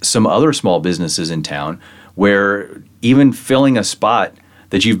for some other small businesses in town where even filling a spot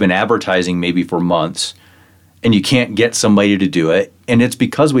that you've been advertising maybe for months and you can't get somebody to do it. And it's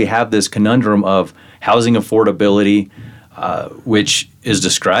because we have this conundrum of housing affordability, which is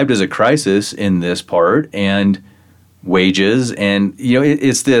described as a crisis in this part, and wages. And,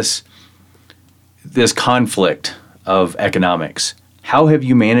 it's this conflict of economics. How have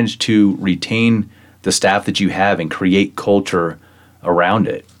you managed to retain the staff that you have and create culture around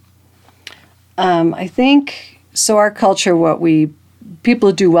it? I think so. Our culture, people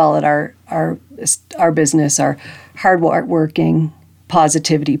who do well at our business are hardworking,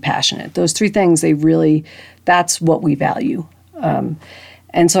 positivity, passionate. Those three things, that's what we value.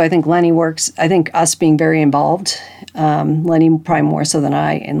 And so I think us being very involved, Lenny probably more so than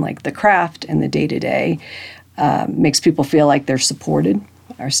I, in like the craft and the day-to-day, makes people feel like they're supported,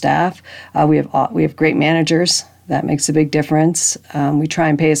 our staff. We have great managers. That makes a big difference. We try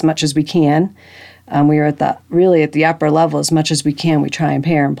and pay as much as we can. We are at the upper level as much as we can. We try and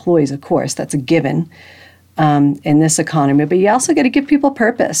pay our employees, of course. That's a given in this economy. But you also got to give people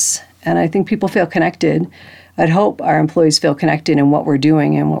purpose. And I think people feel connected. I'd hope our employees feel connected in what we're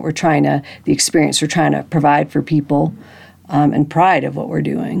doing and the experience we're trying to provide for people, and pride of what we're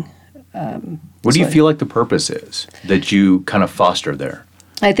doing. What do you feel like the purpose is that you kind of foster there?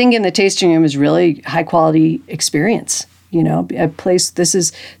 I think in the tasting room is really high quality experience. A place. This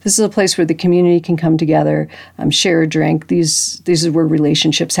is a place where the community can come together, share a drink. These is where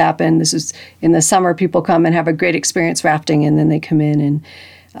relationships happen. This is in the summer. People come and have a great experience rafting, and then they come in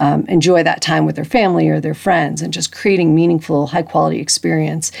and enjoy that time with their family or their friends, and just creating meaningful, high quality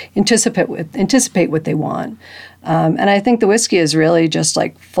experience. Anticipate what they want. And I think the whiskey is really just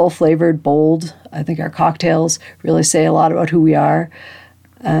like full flavored, bold. I think our cocktails really say a lot about who we are.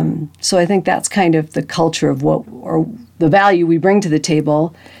 So I think that's kind of the culture of the value we bring to the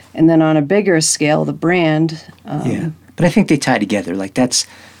table. And then on a bigger scale, the brand. But I think they tie together. Like that's,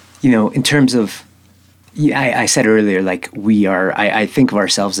 in terms of, I said earlier, like I think of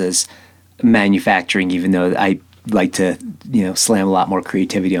ourselves as manufacturing, even though I like to, slam a lot more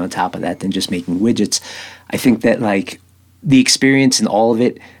creativity on top of that than just making widgets. I think that like the experience and all of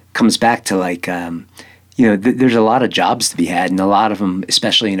it comes back to like, there's a lot of jobs to be had, and a lot of them,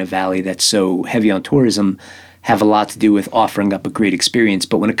 especially in a valley that's so heavy on tourism, have a lot to do with offering up a great experience.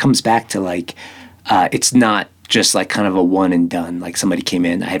 But when it comes back to like, it's not just like kind of a one and done, like somebody came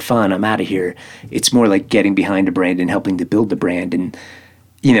in, I had fun, I'm out of here. It's more like getting behind a brand and helping to build the brand. And,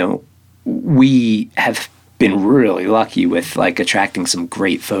 we have been really lucky with like attracting some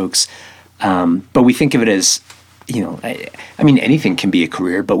great folks. But we think of it as, I mean, anything can be a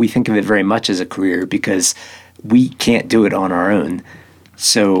career, but we think of it very much as a career because we can't do it on our own.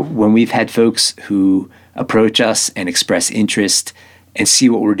 So when we've had folks who approach us and express interest and see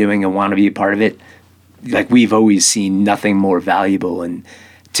what we're doing and want to be a part of it, like we've always seen nothing more valuable. And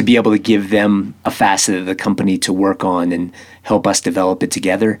to be able to give them a facet of the company to work on and help us develop it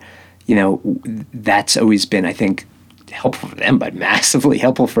together, that's always been, I think, helpful for them, but massively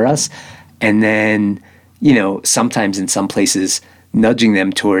helpful for us. And then, sometimes in some places, nudging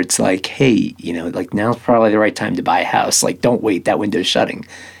them towards like, hey, like now's probably the right time to buy a house. Like, don't wait, that window's shutting.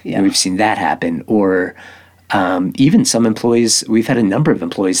 Yeah. And we've seen that happen. Or even some employees, we've had a number of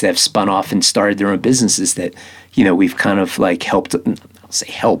employees that have spun off and started their own businesses that, we've kind of like helped, I'll say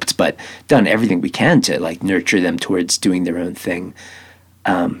helped, but done everything we can to like nurture them towards doing their own thing.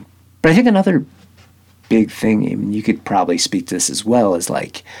 But I think another big thing, I mean, you could probably speak to this as well, is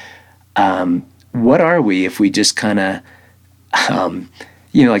like, what are we if we just kind of,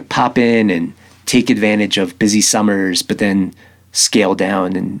 like pop in and take advantage of busy summers, but then scale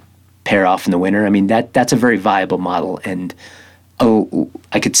down and pair off in the winter? I mean, that's a very viable model. And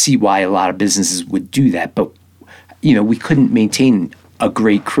I could see why a lot of businesses would do that. But, we couldn't maintain a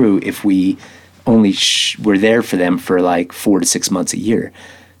great crew if we only were there for them for like 4 to 6 months a year.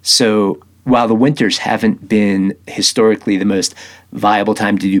 So while the winters haven't been historically the most viable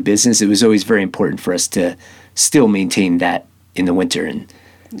time to do business, it was always very important for us to still maintain that in the winter. And,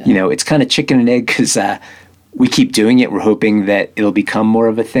 it's kind of chicken and egg because we keep doing it. We're hoping that it'll become more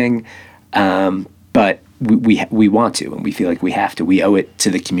of a thing. But we want to, and we feel like we have to. We owe it to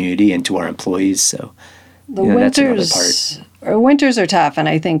the community and to our employees. So the winters are tough. And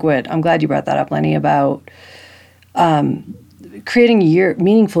I think I'm glad you brought that up, Lenny, about creating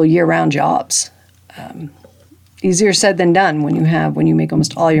meaningful year-round jobs. Easier said than done when you make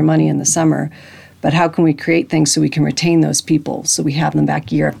almost all your money in the summer. But how can we create things so we can retain those people, so we have them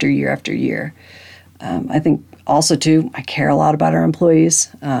back year after year after year? I think also, too, I care a lot about our employees.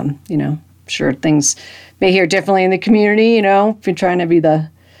 Sure, things may hear differently in the community, if you're trying to be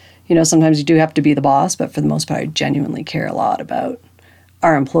sometimes you do have to be the boss, but for the most part, I genuinely care a lot about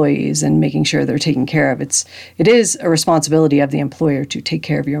our employees and making sure they're taken care of. It is a responsibility of the employer to take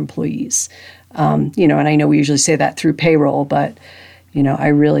care of your employees. And I know we usually say that through payroll, but, I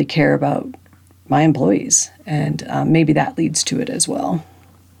really care about my employees, and maybe that leads to it as well.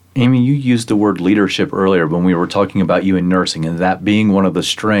 Amy, you used the word leadership earlier when we were talking about you in nursing, and that being one of the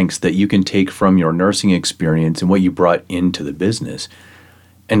strengths that you can take from your nursing experience and what you brought into the business.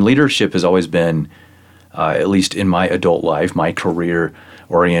 And leadership has always been, at least in my adult life, my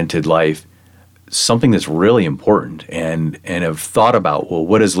career-oriented life, something that's really important, and have thought about, well,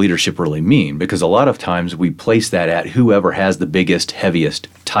 what does leadership really mean? Because a lot of times we place that at whoever has the biggest, heaviest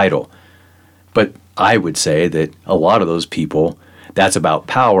title. But I would say that a lot of those people, that's about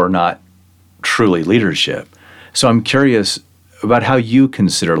power, not truly leadership. So I'm curious about how you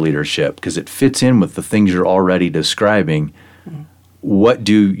consider leadership, because it fits in with the things you're already describing. What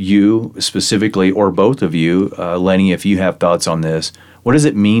do you specifically, or both of you, Lenny, if you have thoughts on this, what does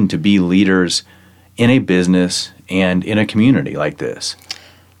it mean to be leaders in a business and in a community like this?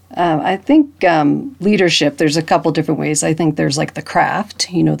 I think leadership, there's a couple different ways. I think there's like the craft,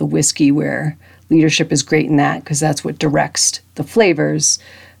 the whiskey, where leadership is great in that because that's what directs the flavors,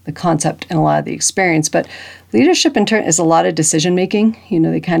 the concept, and a lot of the experience. But leadership in turn is a lot of decision making.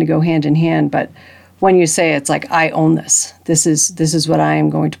 They kind of go hand in hand. But when you say it's like, I own this. This is what I am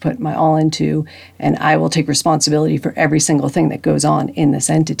going to put my all into, and I will take responsibility for every single thing that goes on in this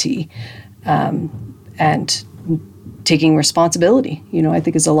entity. And taking responsibility, I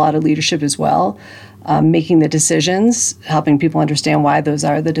think is a lot of leadership as well. Making the decisions, helping people understand why those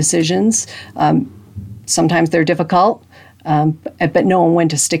are the decisions. Sometimes they're difficult, but knowing when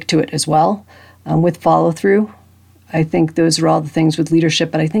to stick to it as well. With follow-through, I think those are all the things with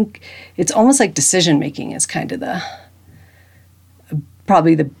leadership, but I think it's almost like decision-making is kind of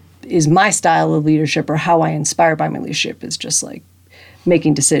is my style of leadership, or how I inspire by my leadership is just like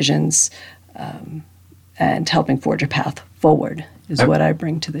making decisions, and helping forge a path forward is what I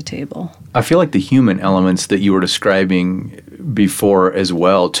bring to the table. I feel like the human elements that you were describing before as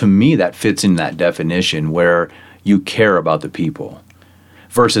well, to me, that fits in that definition where you care about the people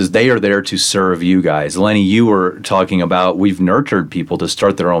versus they are there to serve you guys. Lenny, you were talking about we've nurtured people to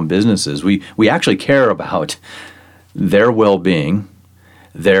start their own businesses. We actually care about their well-being,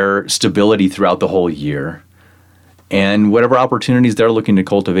 their stability throughout the whole year, and whatever opportunities they're looking to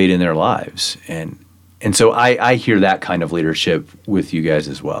cultivate in their lives. And so I hear that kind of leadership with you guys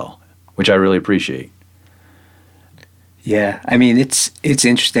as well, which I really appreciate. Yeah, I mean, it's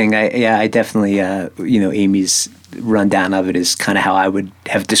interesting. I definitely, Amy's rundown of it is kind of how I would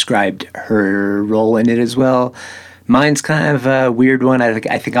have described her role in it as well. Mine's kind of a weird one.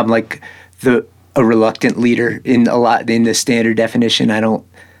 I think I'm like a reluctant leader in the standard definition. I don't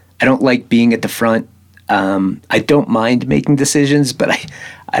like being at the front. I don't mind making decisions, but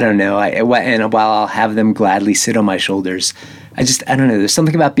I don't know. And while I'll have them gladly sit on my shoulders, I don't know. There's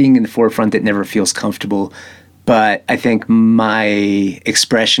something about being in the forefront that never feels comfortable. But I think my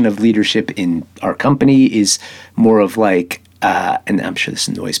expression of leadership in our company is more of like, and I'm sure this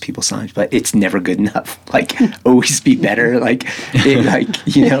annoys people sometimes, but it's never good enough. Like, always be better.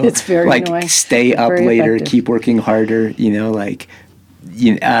 It's very like annoying. Stay up very later, effective. Keep working harder. I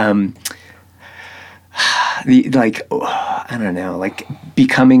don't know, like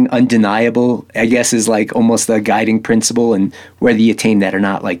becoming undeniable, I guess, is like almost a guiding principle, and whether you attain that or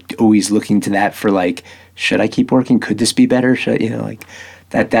not, like always looking to that for like, should I keep working? Could this be better?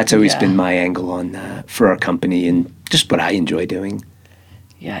 That's always been my angle on for our company and just what I enjoy doing.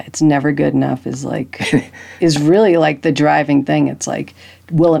 Yeah, it's never good enough is really like the driving thing. It's like,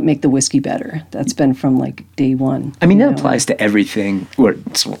 will it make the whiskey better? That's been from like day one. I mean, that applies to everything, or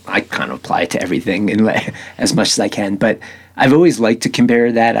I kind of apply it to everything as much as I can. But I've always liked to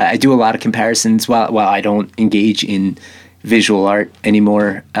compare that. I do a lot of comparisons while I don't engage in visual art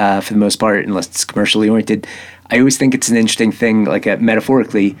anymore for the most part, unless it's commercially oriented. I always think it's an interesting thing, like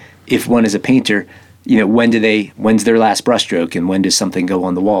metaphorically, if one is a painter, when's their last brushstroke and when does something go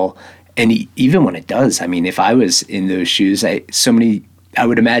on the wall? And even when it does, I mean, if I was in those shoes, I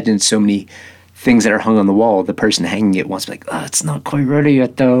would imagine so many things that are hung on the wall, the person hanging it wants to be like, oh, it's not quite ready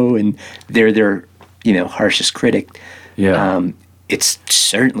yet though. And they're their, harshest critic. Yeah. It's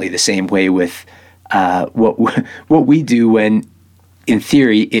certainly the same way with what we do when, in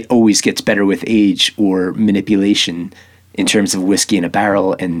theory, it always gets better with age or manipulation in terms of whiskey in a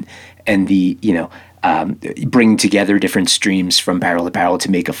barrel and the, bringing together different streams from barrel to barrel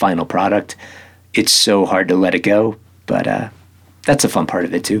to make a final product. It's so hard to let it go, but that's a fun part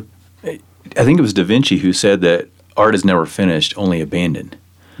of it too. I think it was Da Vinci who said that art is never finished, only abandoned.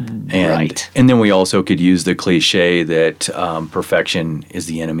 Right. And then we also could use the cliche that perfection is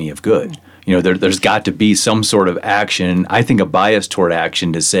the enemy of good. There's got to be some sort of action. I think a bias toward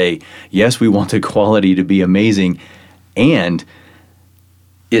action to say, yes, we want the quality to be amazing, and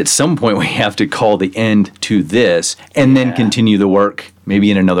at some point we have to call the end to this and then continue the work maybe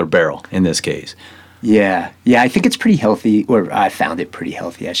in another barrel in this case. Yeah, I think it's pretty healthy, or I found it pretty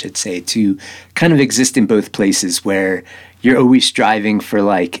healthy, I should say, to kind of exist in both places where you're always striving for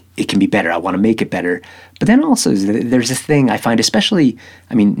it can be better, I want to make it better. But then also there's this thing I find, especially,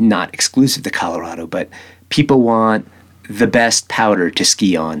 I mean, not exclusive to Colorado, but people want the best powder to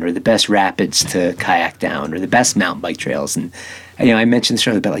ski on, or the best rapids to kayak down, or the best mountain bike trails. And, I mentioned this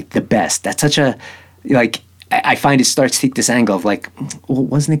earlier about the best. That's such a, I find it starts to take this angle of well,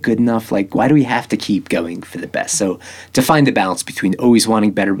 wasn't it good enough? Why do we have to keep going for the best? So to find the balance between always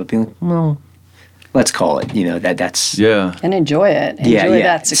wanting better, but being well, let's call it, that's... Yeah. And enjoy it. Enjoy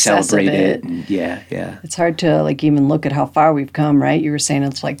that success celebrate of it. And yeah. It's hard to even look at how far we've come, right? You were saying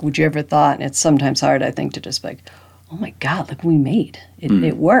it's would you ever thought, and it's sometimes hard, I think, to just oh my God, look what we made.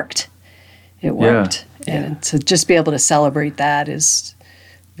 It worked. It worked. Yeah. And to just be able to celebrate that is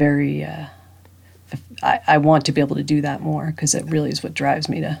very... I want to be able to do that more because it really is what drives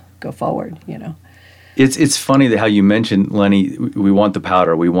me to go forward, It's funny that how you mentioned, Lenny, we want the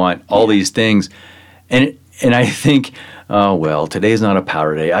powder, we want all these things. And I think, oh, well, today's not a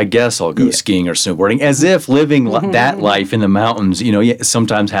powder day. I guess I'll go skiing or snowboarding. As if living that life in the mountains, you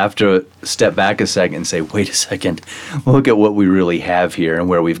sometimes have to step back a second and say, wait a second, look at what we really have here and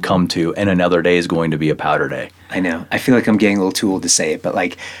where we've come to. And another day is going to be a powder day. I know. I feel like I'm getting a little too old to say it, but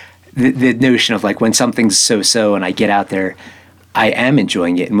the notion of when something's so-so and I get out there, I am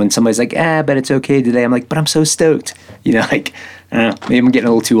enjoying it. And when somebody's but it's okay today, I'm but I'm so stoked. I don't know, maybe I'm getting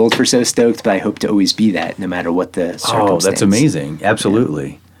a little too old for so stoked, but I hope to always be that no matter what the circumstance. Oh, that's amazing. Absolutely.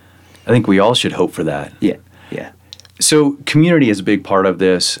 Yeah. I think we all should hope for that. Yeah. So community is a big part of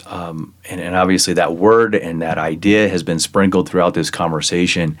this. And obviously that word and that idea has been sprinkled throughout this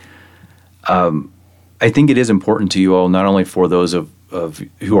conversation. I think it is important to you all, not only for those of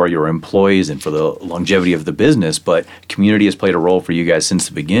who are your employees and for the longevity of the business, but community has played a role for you guys since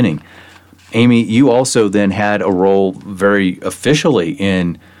the beginning. Amy, you also then had a role very officially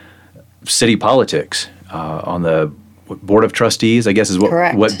in city politics on the Board of Trustees, I guess is what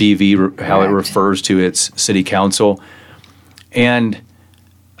BV, how it refers to its city council. And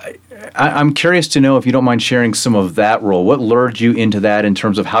I'm curious to know if you don't mind sharing some of that role. What lured you into that in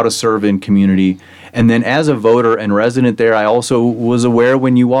terms of how to serve in community? And then as a voter and resident there, I also was aware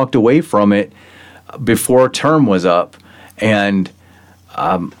when you walked away from it before term was up. And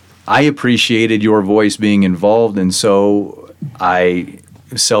I appreciated your voice being involved. And so I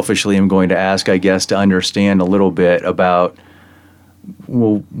selfishly am going to ask, I guess, to understand a little bit about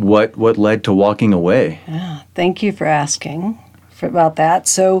what led to walking away. Yeah, thank you for asking about that.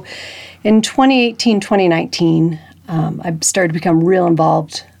 So in 2018, 2019, I started to become real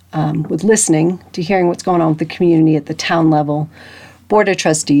involved with listening to hearing what's going on with the community at the town level, Board of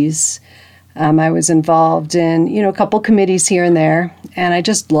Trustees. I was involved in, a couple committees here and there, and I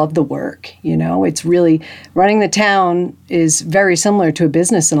just love the work. It's really, running the town is very similar to a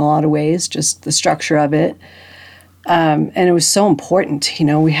business in a lot of ways, just the structure of it. And it was so important.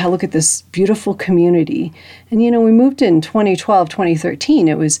 We had to look at this beautiful community. And, we moved in 2012, 2013.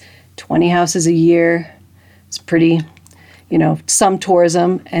 It was 20 houses a year. It's pretty, some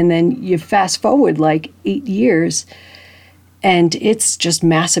tourism. And then you fast forward 8 years, And it's just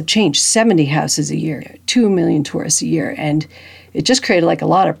massive change, 70 houses a year, 2 million tourists a year. And it just created like a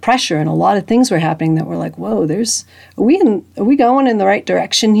lot of pressure, and a lot of things were happening that were like, whoa, are we going in the right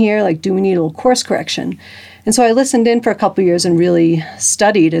direction here? Like, do we need a little course correction? And so I listened in for a couple of years and really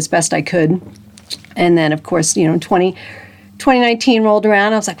studied as best I could. And then, of course, 2019 rolled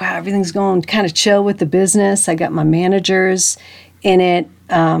around. I was like, wow, everything's going kind of chill with the business. I got my managers in it.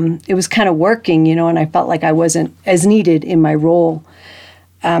 It was kind of working, and I felt like I wasn't as needed in my role.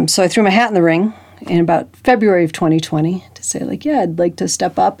 So I threw my hat in the ring in about February of 2020 to say, like, yeah, I'd like to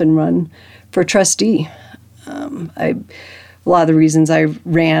step up and run for trustee. A lot of the reasons I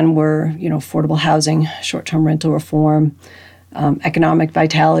ran were, affordable housing, short-term rental reform, economic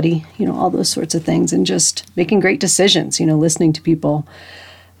vitality, all those sorts of things, and just making great decisions, listening to people.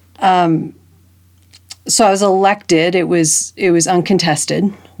 So I was elected. It was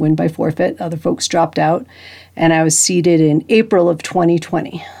uncontested, win by forfeit. Other folks dropped out, and I was seated in April of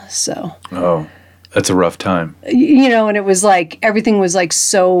 2020. So. Oh, that's a rough time. And it was like everything was like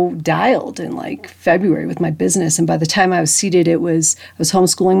so dialed in like February with my business, and by the time I was seated, I was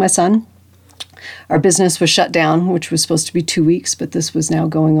homeschooling my son. Our business was shut down, which was supposed to be 2 weeks, but this was now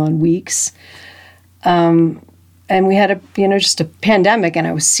going on weeks. And we had just a pandemic, and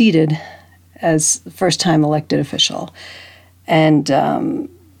I was seated as the first-time elected official. And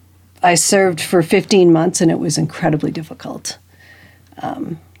I served for 15 months, and it was incredibly difficult.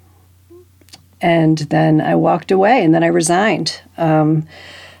 And then I walked away, and then I resigned.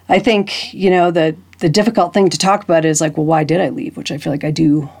 I think, the difficult thing to talk about is like, well, why did I leave? Which I feel like I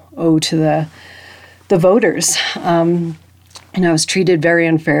do owe to the voters. And I was treated very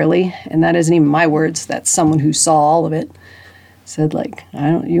unfairly, and that isn't even my words. That's someone who saw all of it. Said, like,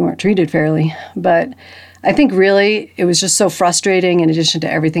 you weren't treated fairly. But I think really it was just so frustrating, in addition to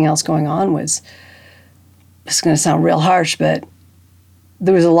everything else going on, this is going to sound real harsh, but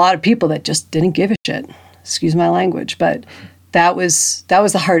there was a lot of people that just didn't give a shit. Excuse my language. But that was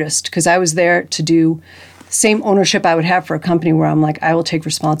the hardest, because I was there to do the same ownership I would have for a company, where I'm like, I will take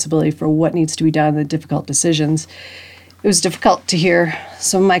responsibility for what needs to be done, the difficult decisions. It was difficult to hear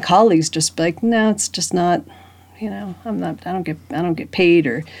some of my colleagues just be like, no, it's just not, I don't get paid,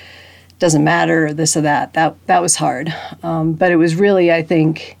 or it doesn't matter, or this or that. That was hard. But it was really, I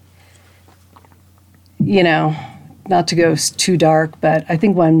think, not to go too dark, but I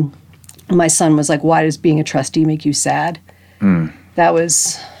think when my son was like, why does being a trustee make you sad? That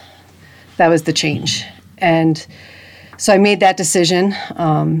was the change. And so I made that decision,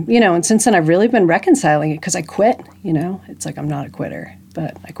 and since then I've really been reconciling it, because I quit, it's like I'm not a quitter,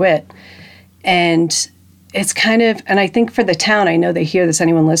 but I quit. And it's kind of, and I think for the town, I know they hear this,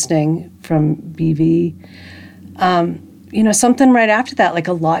 anyone listening from BV, something right after that, like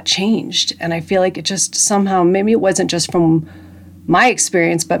a lot changed. And I feel like it just somehow, maybe it wasn't just from my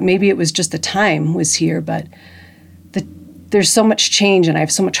experience, but maybe it was just the time was here. But there's so much change, and I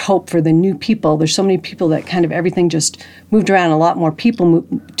have so much hope for the new people. There's so many people that kind of everything just moved around. A lot more people,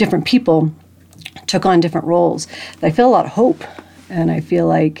 different people took on different roles. I feel a lot of hope, and I feel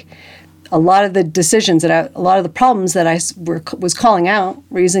like a lot of the decisions a lot of the problems that I was calling out,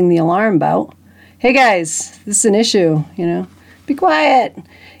 raising the alarm about, hey guys, this is an issue, be quiet.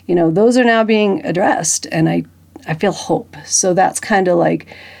 Those are now being addressed, and I feel hope. So that's kind of like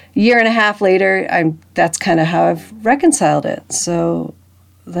a year and a half later, that's kind of how I've reconciled it. So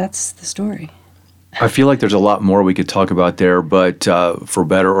that's the story. I feel like there's a lot more we could talk about there, but for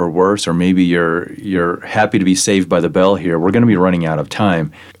better or worse, or maybe you're happy to be saved by the bell here, we're going to be running out of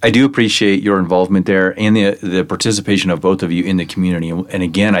time. I do appreciate your involvement there and the participation of both of you in the community. And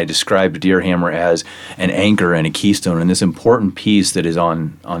again, I described Deerhammer as an anchor and a keystone and this important piece that is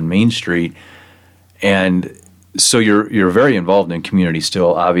on Main Street. And so you're very involved in community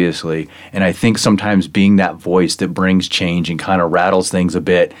still, obviously. And I think sometimes being that voice that brings change and kind of rattles things a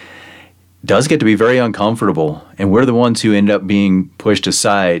bit does get to be very uncomfortable, and we're the ones who end up being pushed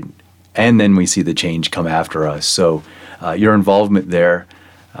aside, and then we see the change come after us. So your involvement there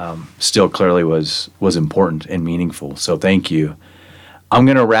still clearly was important and meaningful, so thank you. I'm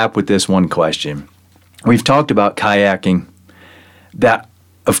going to wrap with this one question. We've talked about kayaking. That,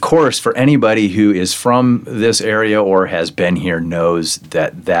 of course, for anybody who is from this area or has been here knows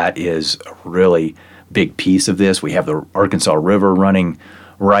that is a really big piece of this. We have the Arkansas River running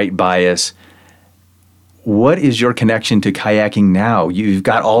right by us. What is your connection to kayaking now? You've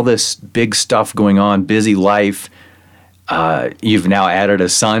got all this big stuff going on, busy life. You've now added a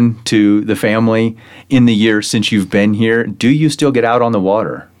son to the family in the year since you've been here. Do you still get out on the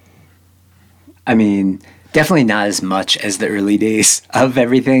water? I mean, definitely not as much as the early days of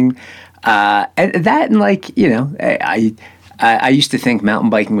everything. And that, and like, I I used to think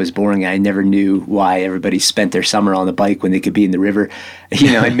mountain biking was boring. I never knew why everybody spent their summer on the bike when they could be in the river.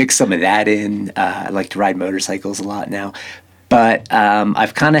 I mix some of that in. I like to ride motorcycles a lot now. But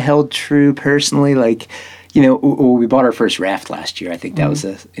I've kind of held true personally. Like, we bought our first raft last year. I think that was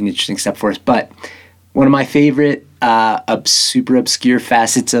an interesting step for us. But one of my favorite super obscure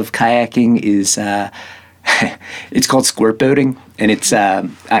facets of kayaking is it's called squirt boating. And it's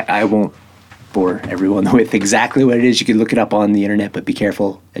I won't bore everyone with exactly what it is. You can look it up on the internet, but be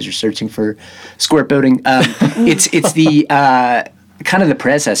careful as you're searching for squirt boating. It's the kind of the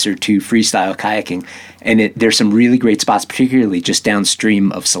predecessor to freestyle kayaking, and there's some really great spots, particularly just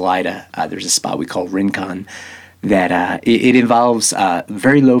downstream of Salida. There's a spot we call Rincon that it involves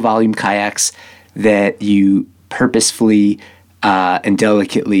very low volume kayaks that you purposefully and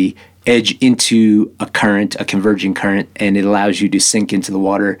delicately edge into a converging current, and it allows you to sink into the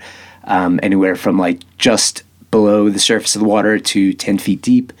water anywhere from like just below the surface of the water to 10 feet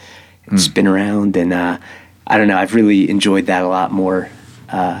deep and spin around. And I don't know, I've really enjoyed that a lot more.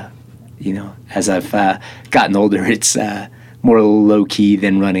 As I've gotten older, it's more low key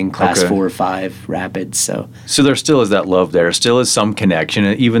than running class 4 or 5 rapids. So there still is that love there. Still is some connection,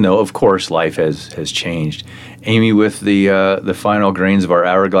 even though, of course, life has changed. Amy, with the final grains of our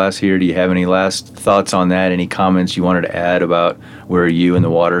hourglass here, do you have any last thoughts on that? Any comments you wanted to add about where you and the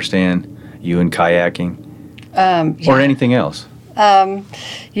water stand, you and kayaking, or anything else? I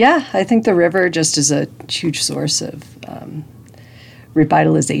think the river just is a huge source of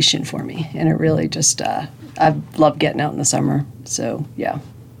revitalization for me, and it really just I love getting out in the summer. So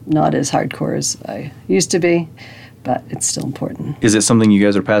not as hardcore as I used to be, but it's still important. Is it something you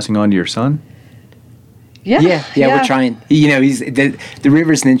guys are passing on to your son? Yeah, we're trying. The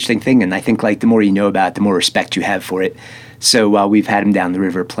river's an interesting thing, and I think like the more you know about it, the more respect you have for it. So while we've had him down the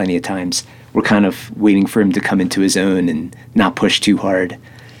river plenty of times, we're kind of waiting for him to come into his own and not push too hard.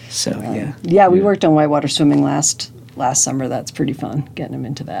 So we worked on whitewater swimming last summer. That's pretty fun, getting him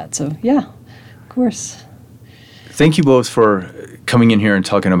into that. So of course. Thank you both for coming in here and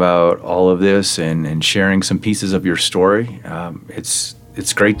talking about all of this and sharing some pieces of your story. It's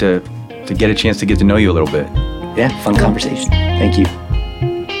great to get a chance to get to know you a little bit. Yeah, fun conversation. Thank you.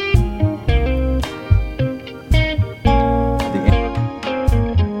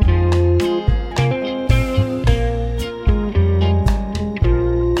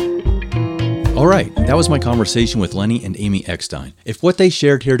 All right, that was my conversation with Lenny and Amy Eckstein. If what they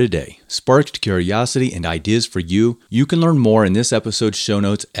shared here today sparked curiosity and ideas for you, you can learn more in this episode's show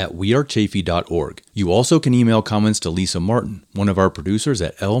notes at wearechafee.org. You also can email comments to Lisa Martin, one of our producers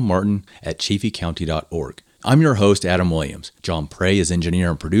at lmartin@chaffeecounty.org. I'm your host, Adam Williams. John Prey is engineer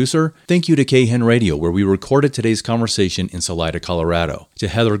and producer. Thank you to KHEN Radio, where we recorded today's conversation in Salida, Colorado. To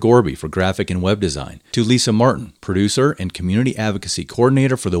Heather Gorby for graphic and web design. To Lisa Martin, producer and community advocacy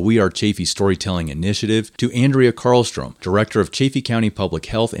coordinator for the We Are Chaffee Storytelling Initiative. To Andrea Karlstrom, director of Chaffee County Public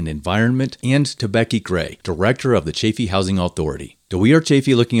Health and Environment. And to Becky Gray, director of the Chaffee Housing Authority. The We Are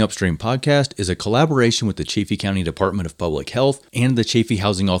Chaffee Looking Upstream podcast is a collaboration with the Chaffee County Department of Public Health and the Chaffee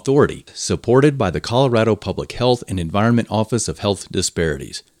Housing Authority, supported by the Colorado Public Health and Environment Office of Health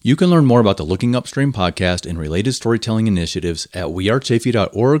Disparities. You can learn more about the Looking Upstream podcast and related storytelling initiatives at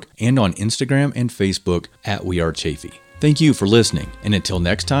wearechaffee.org and on Instagram and Facebook at We Are Chaffee. Thank you for listening, and until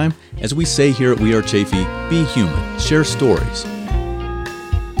next time, as we say here at We Are Chaffee, be human, share stories,